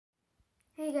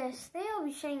Okay guys, today I'll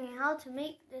be showing you how to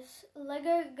make this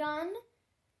Lego gun,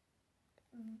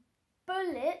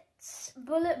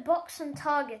 bullet box and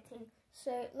targeting.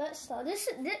 So let's start. This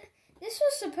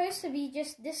was supposed to be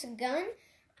just this gun,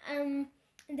 and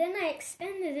then I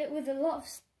extended it with a lot of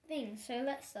things. So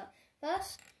let's start.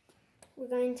 First, we're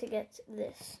going to get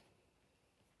this.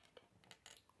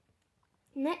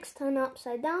 Next, turn it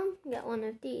upside down, get one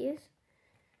of these.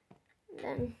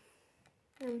 Then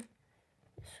this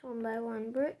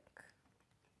 1x1 brick.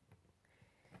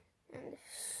 And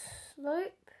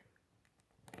slope,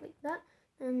 like that.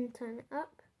 And turn it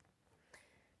up.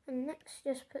 And next,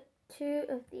 just put 2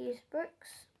 of these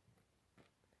bricks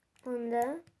on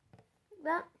there, like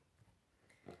that.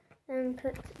 Then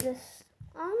put this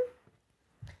on.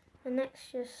 And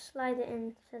next, just slide it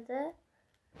into there.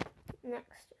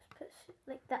 Next, just put it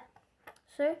like that.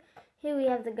 So here we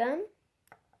have the gun.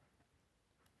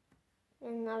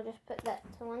 And I'll just put that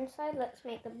to one side. Let's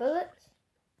make the bullets.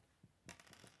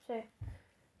 So you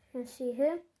can see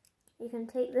here, you can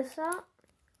take this out.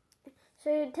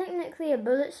 So technically a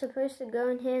bullet's supposed to go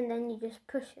in here and then you just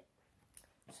push it.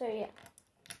 So yeah,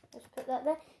 let's put that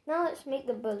there. Now let's make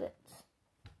the bullets.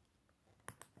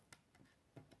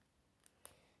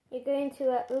 You're going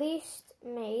to at least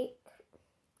make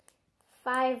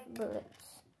 5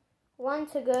 bullets. 1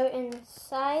 to go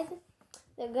inside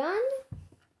the gun,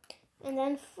 and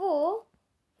then 4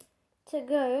 to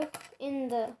go in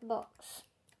the box.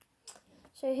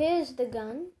 So here's the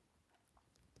gun.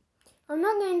 I'm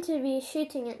not going to be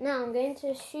shooting it now. I'm going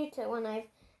to shoot it when I've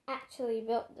actually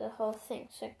built the whole thing.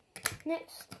 So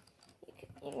next,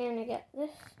 you're going to get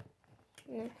this,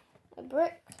 and then a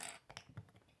brick.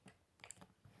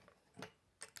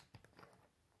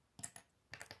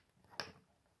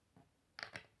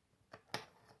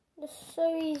 It's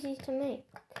so easy to make.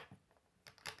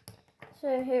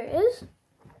 So here it is.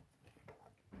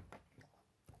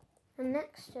 And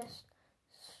next, just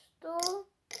store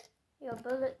your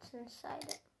bullets inside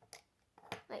it.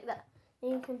 Like that.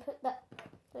 And you can put that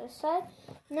to the side.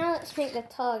 Now let's make the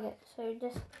target. So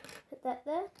just put that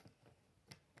there.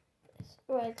 This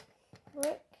red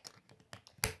brick.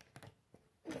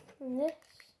 And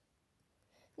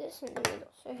this in the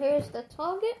middle. So here's the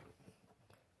target.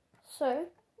 So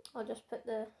I'll just put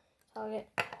the target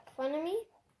in front of me.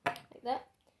 Like that.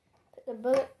 Put the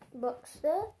bullet box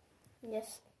there.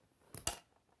 Yes.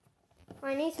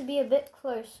 I need to be a bit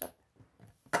closer.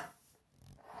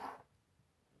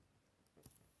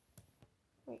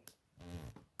 Wait.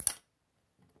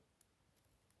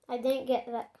 I didn't get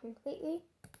that completely.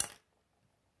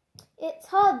 It's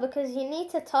hard because you need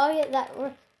to target that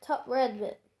top red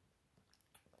bit.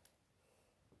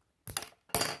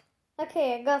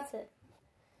 Okay, I got it.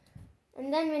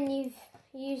 And then when you've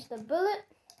used the bullet,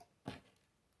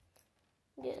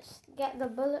 just get the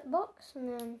bullet box and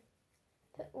then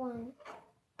put one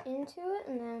into it,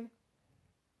 and then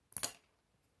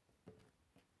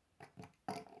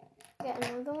get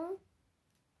another one.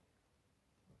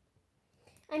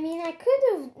 I mean, I could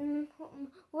have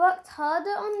worked harder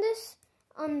on this,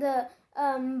 on the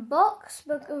box,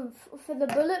 but for the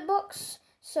bullet box,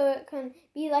 so it can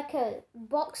be like a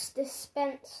box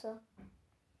dispenser.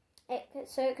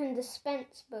 So it can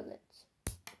dispense bullets.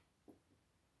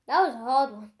 That was a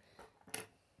hard one.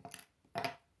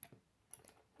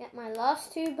 Get my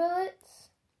last 2 bullets.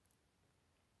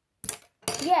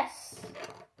 Yes.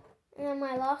 And then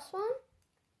my last one.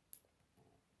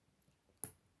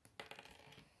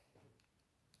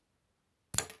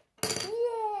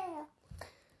 Yeah.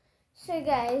 So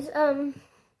guys,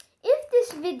 if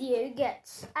this video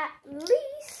gets at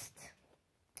least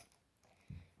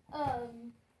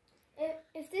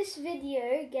if this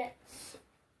video gets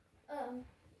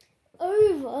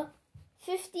over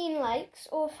 15 likes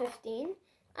or 15,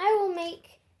 I will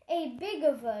make a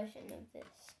bigger version of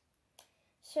this.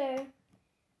 So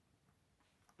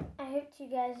I hope you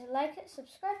guys like it.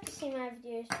 Subscribe to see my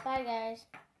videos. Bye guys.